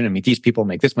direction and meet these people,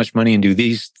 make this much money and do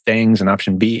these things. And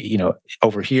option B,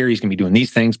 over here, he's going to be doing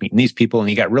these things, meeting these people. And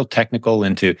he got real technical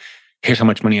into, here's how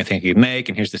much money I think he'd make,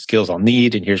 and here's the skills I'll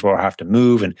need, and here's where I'll have to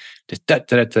move. And just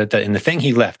And the thing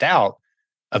he left out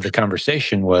of the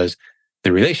conversation was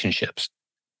the relationships.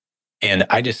 And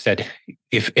I just said,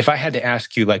 if I had to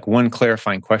ask you like one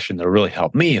clarifying question that will really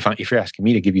help me, if you're asking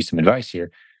me to give you some advice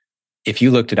here, if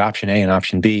you looked at option A and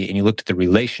option B, and you looked at the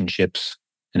relationships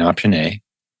in option A,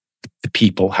 the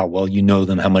people, how well you know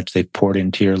them, how much they've poured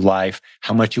into your life,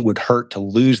 how much it would hurt to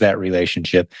lose that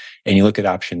relationship, and you look at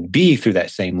option B through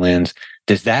that same lens,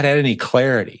 does that add any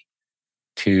clarity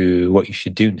to what you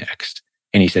should do next?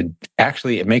 And he said,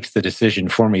 actually, it makes the decision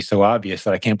for me so obvious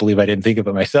that I can't believe I didn't think of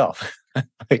it myself.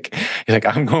 He's like,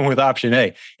 I'm going with option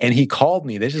A. And he called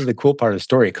me, this is the cool part of the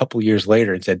story, a couple of years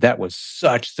later and said, that was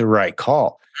such the right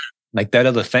call. Like that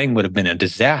other thing would have been a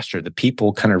disaster. The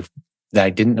people that I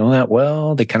didn't know that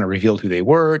well, they kind of revealed who they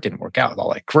were. It didn't work out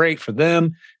all that great for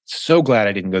them. So glad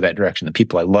I didn't go that direction. The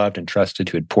people I loved and trusted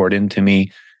who had poured into me,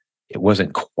 it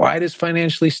wasn't quite as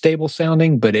financially stable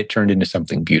sounding, but it turned into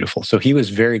something beautiful. So he was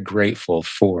very grateful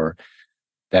for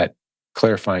that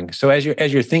clarifying. So as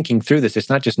you're thinking through this, it's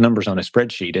not just numbers on a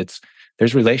spreadsheet.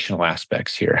 There's relational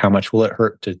aspects here. How much will it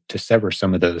hurt to sever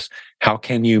some of those? How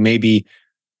can you maybe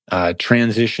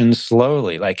transition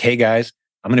slowly? Like, hey guys,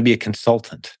 I'm going to be a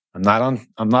consultant. I'm not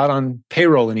on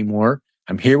payroll anymore.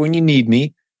 I'm here when you need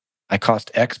me. I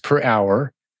cost X per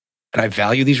hour. and I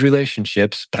value these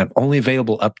relationships, but I'm only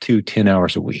available up to 10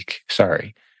 hours a week.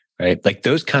 Sorry. Right? Like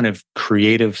those kind of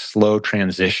creative, slow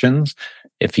transitions.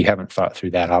 If you haven't thought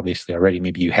through that, obviously already,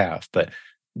 maybe you have, but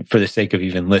for the sake of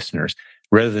even listeners,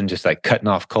 rather than just like cutting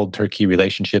off cold turkey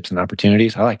relationships and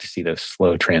opportunities, I like to see those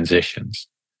slow transitions.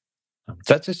 So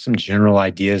that's just some general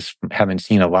ideas from having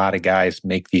seen a lot of guys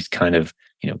make these kind of,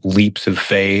 leaps of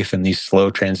faith and these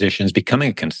slow transitions. Becoming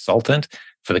a consultant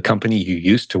for the company you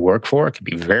used to work for can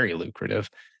be very lucrative.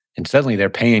 And suddenly they're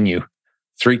paying you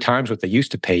 3 times what they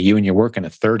used to pay you, and you're working a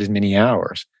third as many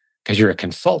hours because you're a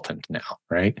consultant now,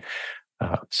 right?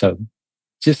 So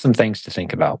just some things to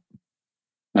think about.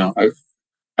 No,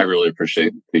 I really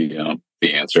appreciate the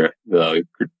answer. The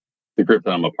group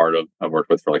that I'm a part of, I've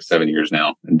worked with for like 7 years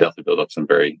now, and definitely built up some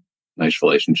very nice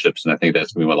relationships. And I think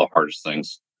that's going to be one of the hardest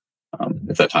things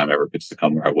if that time ever gets to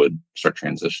come where I would start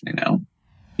transitioning now.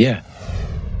 Yeah.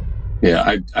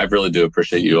 Yeah, I really do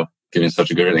appreciate you giving such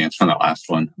a good answer on that last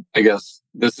one. I guess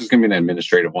this is going to be an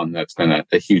administrative one that's been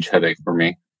a huge headache for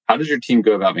me. How does your team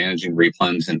go about managing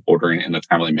replens and ordering in a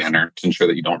timely manner to ensure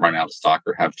that you don't run out of stock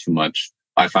or have too much?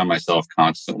 I find myself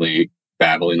constantly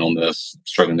battling on this,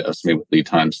 struggling to estimate with lead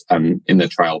times. I'm in the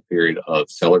trial period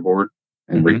of Seller Board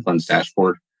and Replens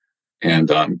Dashboard.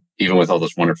 And even with all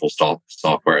this wonderful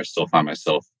software, I still find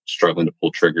myself struggling to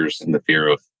pull triggers in the fear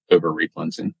of over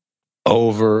replensing.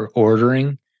 Over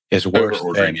ordering is worse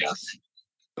than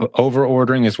over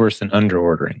ordering is worse than under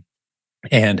ordering.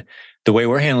 And the way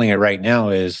we're handling it right now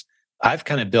is I've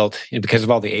kind of built, because of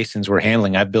all the ASINs we're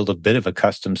handling, I've built a bit of a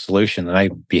custom solution that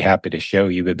I'd be happy to show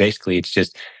you. But basically, it's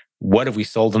just what have we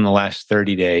sold in the last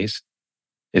 30 days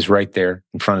is right there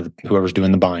in front of whoever's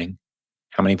doing the buying.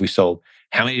 How many have we sold?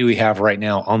 How many do we have right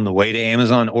now on the way to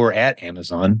Amazon or at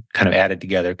Amazon, kind of added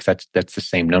together, because that's the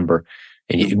same number.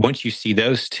 And once you see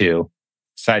those two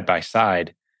side by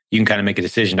side, you can kind of make a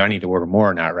decision: do I need to order more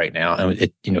or not right now?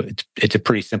 And it's a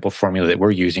pretty simple formula that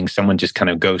we're using. Someone just kind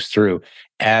of goes through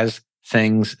as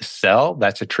things sell.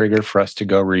 That's a trigger for us to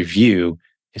go review: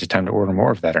 is it time to order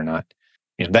more of that or not?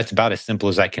 That's about as simple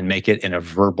as I can make it in a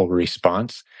verbal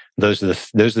response. Those are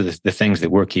the things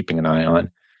that we're keeping an eye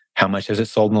on. How much has it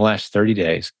sold in the last 30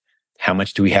 days? How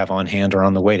much do we have on hand or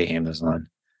on the way to Amazon?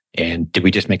 And did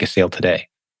we just make a sale today?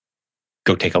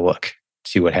 Go take a look,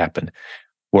 see what happened.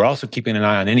 We're also keeping an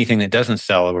eye on anything that doesn't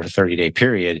sell over a 30-day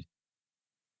period,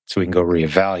 so we can go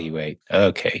reevaluate.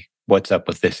 Okay, what's up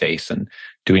with this ASIN?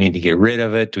 Do we need to get rid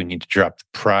of it? Do we need to drop the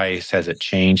price? Has it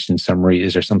changed in some way?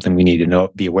 Is there something we need to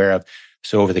be aware of?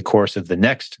 So over the course of the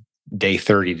next day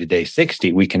 30 to day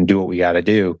 60, we can do what we got to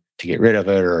do to get rid of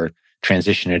it or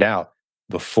transition it out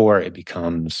before it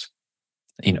becomes,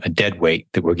 a dead weight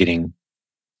that we're getting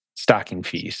stocking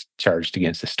fees charged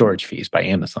against the storage fees by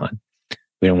Amazon.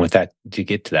 We don't want that to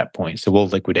get to that point. So we'll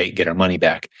liquidate, get our money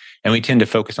back. And we tend to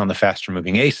focus on the faster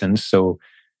moving ASINs. So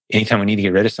anytime we need to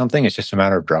get rid of something, it's just a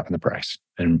matter of dropping the price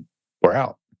and we're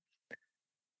out.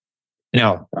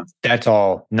 Now, that's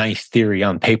all nice theory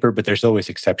on paper, but there's always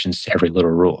exceptions to every little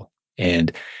rule.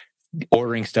 And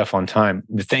ordering stuff on time,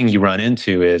 the thing you run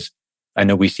into is, I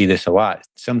know we see this a lot.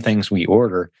 Some things we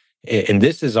order, and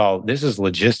this is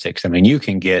logistics. I mean, you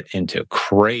can get into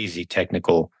crazy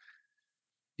technical,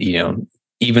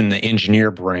 even the engineer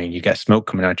brain, you got smoke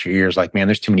coming out your ears like, man,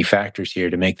 there's too many factors here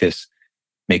to make this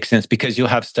make sense, because you'll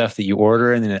have stuff that you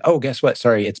order and then, oh, guess what?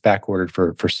 Sorry, it's back ordered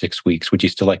for 6 weeks. Would you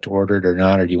still like to order it or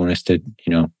not? Or do you want us to,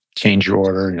 change your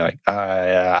order? And you're like,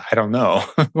 I don't know.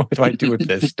 What do I do with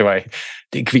this?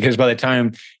 Because by the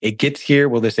time it gets here,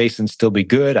 will this ASIN still be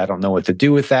good? I don't know what to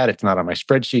do with that. It's not on my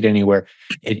spreadsheet anywhere.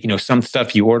 Some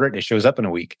stuff you order it shows up in a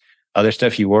week. Other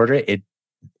stuff you order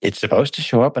it's supposed to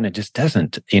show up and it just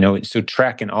doesn't. So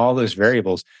tracking all those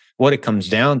variables, what it comes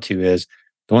down to is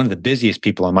one of the busiest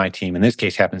people on my team, in this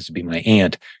case happens to be my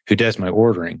aunt, who does my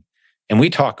ordering. And we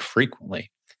talk frequently.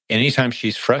 And anytime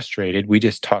she's frustrated, we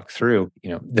just talk through,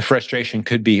 the frustration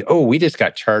could be, oh, we just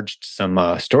got charged some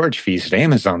storage fees at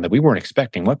Amazon that we weren't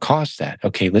expecting. What caused that?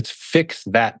 Okay, let's fix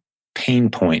that pain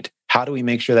point. How do we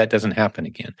make sure that doesn't happen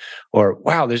again? Or,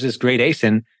 wow, there's this great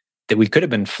ASIN that we could have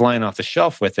been flying off the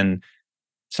shelf with, and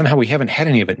somehow we haven't had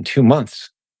any of it in 2 months.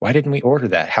 Why didn't we order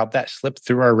that? How'd that slip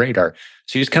through our radar?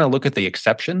 So you just kind of look at the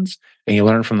exceptions and you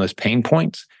learn from those pain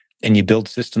points and you build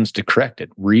systems to correct it.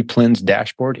 Replens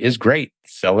Dashboard is great.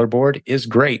 Seller Board is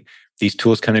great. These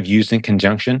tools kind of used in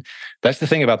conjunction. That's the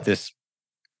thing about this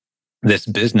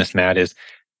business, Matt, is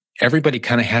everybody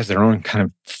kind of has their own kind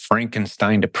of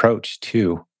Frankenstein approach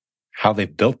to how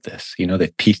they've built this.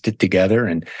 They've pieced it together,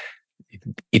 and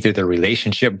either their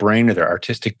relationship brain or their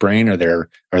artistic brain or their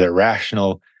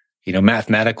rational,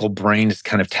 mathematical brain is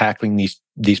kind of tackling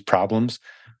these problems.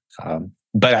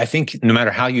 But I think no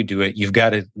matter how you do it, you've got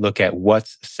to look at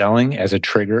what's selling as a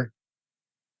trigger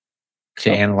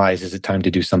to analyze, is it time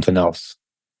to do something else?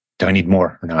 Do I need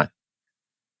more or not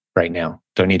right now?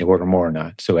 Do I need to order more or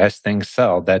not? So as things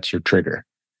sell, that's your trigger.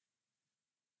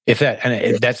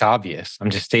 That's obvious. I'm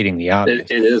just stating the obvious.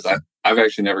 It is. I've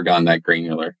actually never gone that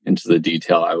granular into the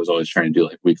detail. I was always trying to do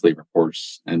like weekly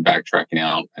reports and backtracking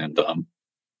out. And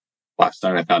last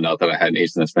night I found out that I had an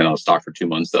ASIN that's been on stock for 2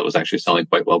 months that was actually selling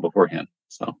quite well beforehand.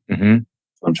 So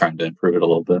I'm trying to improve it a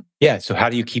little bit. Yeah. So how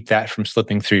do you keep that from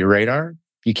slipping through your radar?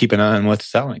 You keep an eye on what's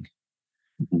selling.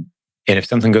 And if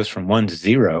something goes from 1 to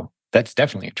 0, that's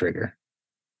definitely a trigger,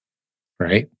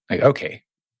 right? Like, okay,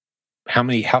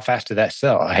 how fast did that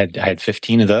sell? I had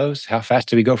 15 of those. How fast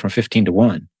did we go from 15 to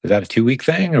 1? Was that a 2-week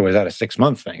thing or was that a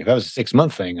 6-month thing? If that was a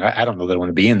 6-month thing, I don't know that I want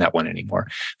to be in that one anymore.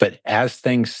 But as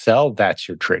things sell, that's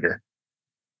your trigger.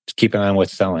 Just keep an eye on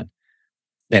what's selling.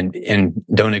 And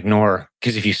don't ignore,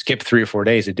 because if you skip 3 or 4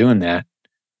 days of doing that,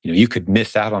 you could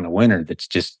miss out on a winner that's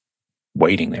just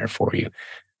waiting there for you.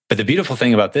 But the beautiful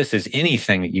thing about this is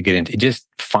anything that you get into, just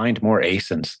find more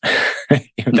ASINs.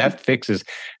 That fixes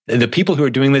the people who are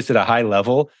doing this at a high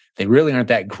level. They really aren't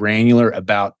that granular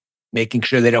about making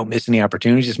sure they don't miss any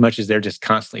opportunities as much as they're just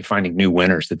constantly finding new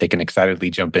winners that they can excitedly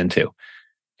jump into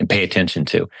and pay attention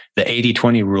to. The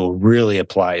 80-20 rule really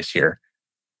applies here,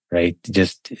 right?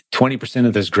 Just 20%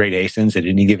 of those great ASINs at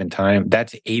any given time,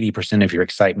 that's 80% of your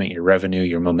excitement, your revenue,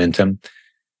 your momentum.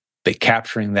 But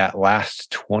capturing that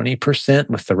last 20%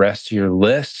 with the rest of your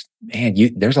list, man,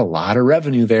 there's a lot of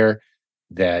revenue there.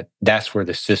 That's where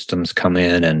the systems come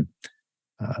in and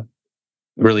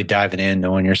really diving in,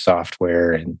 knowing your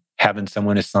software and having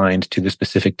someone assigned to the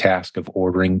specific task of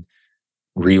ordering,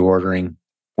 reordering.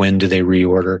 When do they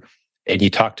reorder? And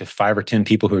you talk to 5 or 10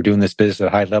 people who are doing this business at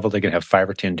a high level, they're going to have 5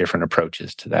 or 10 different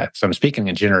approaches to that. So I'm speaking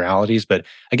in generalities, but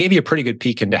I gave you a pretty good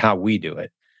peek into how we do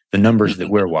it, the numbers that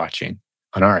we're watching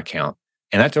on our account.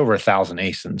 And that's over 1,000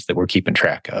 ASINs that we're keeping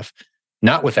track of.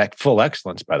 Not with that full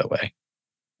excellence, by the way.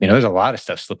 There's a lot of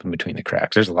stuff slipping between the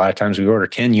cracks. There's a lot of times we order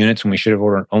 10 units when we should have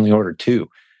only ordered 2,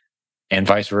 and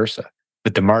vice versa.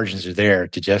 But the margins are there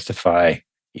to justify,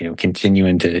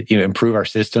 continuing to improve our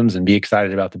systems and be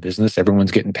excited about the business.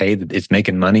 Everyone's getting paid. It's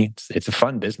making money. It's a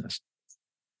fun business.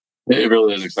 It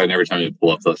really is exciting every time you pull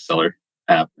up the seller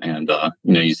app and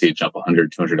you see it jump $100,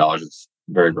 $200. It's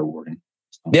very rewarding.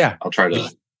 So yeah, I'll try to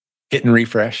hit and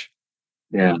refresh.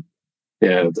 Yeah,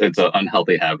 it's an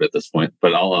unhealthy habit at this point,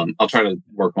 but I'll try to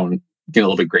work on getting a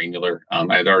little bit granular.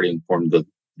 I had already informed the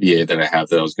VA that I have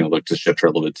that I was going to look to shift her a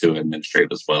little bit to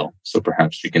administrative as well. So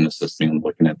perhaps she can assist me in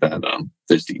looking at that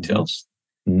those details.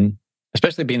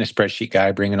 Especially being a spreadsheet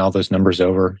guy, bringing all those numbers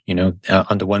over,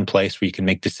 onto one place where you can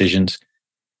make decisions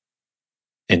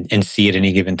and see at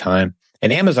any given time.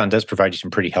 And Amazon does provide you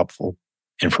some pretty helpful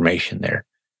information there.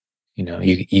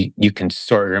 You can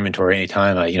sort your inventory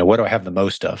anytime. What do I have the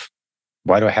most of?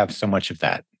 Why do I have so much of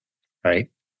that? Right?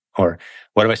 Or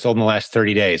what have I sold in the last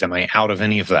 30 days? Am I out of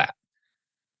any of that?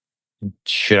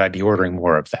 Should I be ordering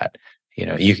more of that?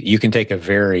 You can take a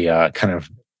very kind of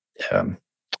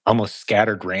almost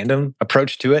scattered random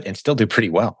approach to it and still do pretty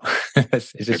well.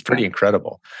 It's just pretty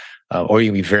incredible. Or you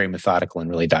can be very methodical and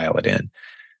really dial it in.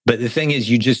 But the thing is,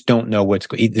 you just don't know what's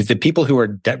going. The people who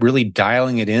are really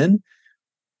dialing it in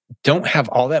don't have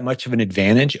all that much of an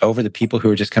advantage over the people who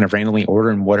are just kind of randomly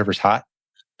ordering whatever's hot.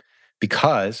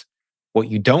 Because what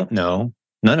you don't know,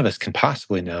 none of us can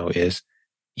possibly know, is,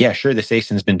 yeah, sure, this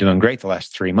ASIN's been doing great the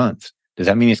last 3 months. Does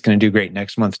that mean it's going to do great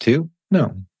next month too?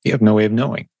 No, you have no way of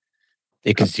knowing.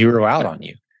 It could zero out on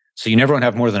you. So you never want to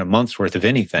have more than a month's worth of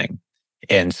anything.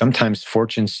 And sometimes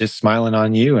fortune's just smiling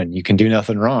on you and you can do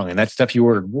nothing wrong. And that's stuff you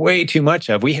ordered way too much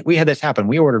of. We had this happen.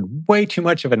 We ordered way too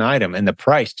much of an item and the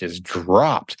price just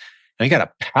dropped. And we got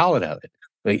a pallet of it,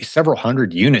 like several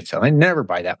hundred units. And I never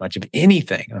buy that much of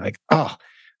anything. I'm like,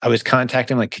 I was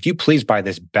contacting them like, could you please buy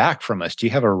this back from us? Do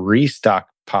you have a restock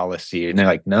policy? And they're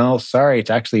like, no, sorry,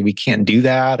 it's actually, we can't do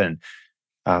that. And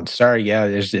sorry, yeah,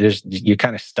 there's you're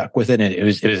kind of stuck with it. And it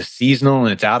was a seasonal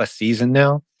and it's out of season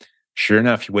now. Sure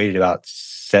enough, you waited about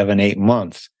 7-8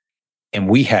 months and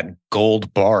we had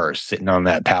gold bars sitting on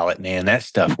that pallet, man. That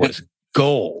stuff was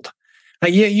gold.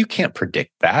 Like, yeah, you can't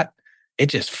predict that. It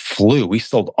just flew. We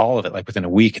sold all of it like within a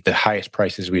week at the highest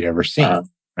prices we'd ever seen,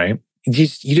 right? You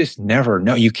just never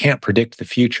know. You can't predict the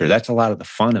future. That's a lot of the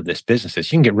fun of this business. Is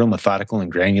you can get real methodical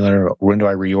and granular. When do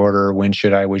I reorder? When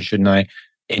should I? When shouldn't I?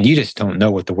 And you just don't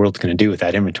know what the world's going to do with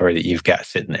that inventory that you've got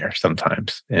sitting there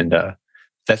sometimes. And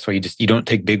that's why you don't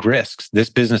take big risks. This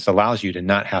business allows you to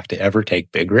not have to ever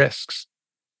take big risks.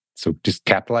 So just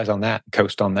capitalize on that,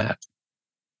 coast on that.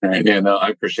 All right. Yeah, no, I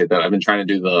appreciate that. I've been trying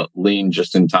to do the lean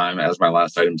just in time as my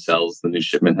last item sells. The new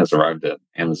shipment has arrived at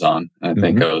Amazon. And I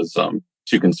think I was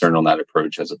too concerned on that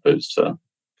approach as opposed to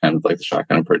kind of like the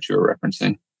shotgun approach you were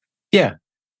referencing. Yeah.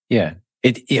 Yeah.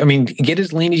 Get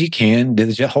as lean as you can. Do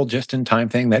the whole just-in-time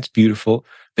thing. That's beautiful.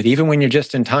 But even when you're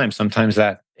just in time, sometimes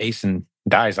that ASIN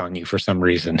dies on you for some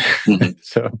reason. Mm-hmm.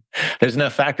 So there's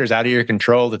enough factors out of your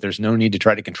control that there's no need to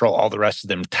try to control all the rest of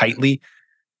them tightly.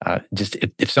 Just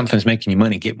if something's making you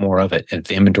money, get more of it. And if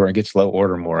the inventory gets low,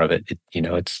 order more of it.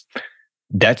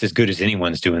 That's as good as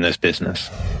anyone's doing this business.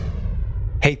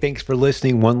 Hey, thanks for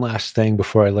listening. One last thing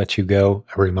before I let you go.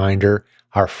 A reminder,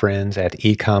 our friends at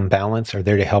Ecom Balance are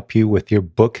there to help you with your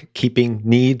bookkeeping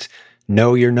needs.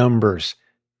 Know your numbers.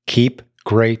 Keep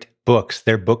great books.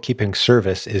 Their bookkeeping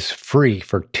service is free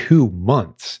for 2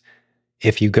 months.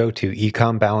 If you go to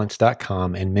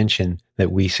ecombalance.com and mention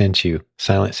that we sent you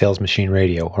Silent Sales Machine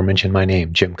Radio, or mention my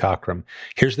name, Jim Cockrum,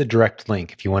 here's the direct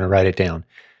link if you want to write it down.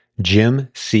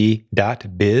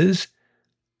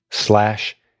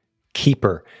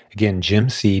 jimc.biz/keeper. Again,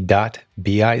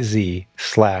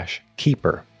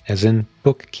 jimc.biz/keeper, as in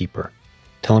bookkeeper.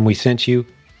 Tell them we sent you.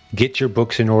 Get your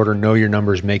books in order, know your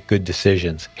numbers, make good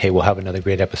decisions. Hey, we'll have another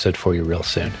great episode for you real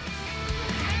soon.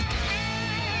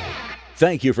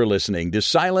 Thank you for listening to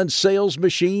Silent Sales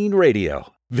Machine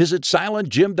Radio. Visit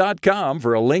silentjim.com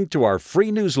for a link to our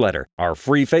free newsletter, our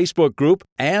free Facebook group,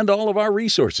 and all of our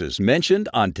resources mentioned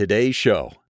on today's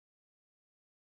show.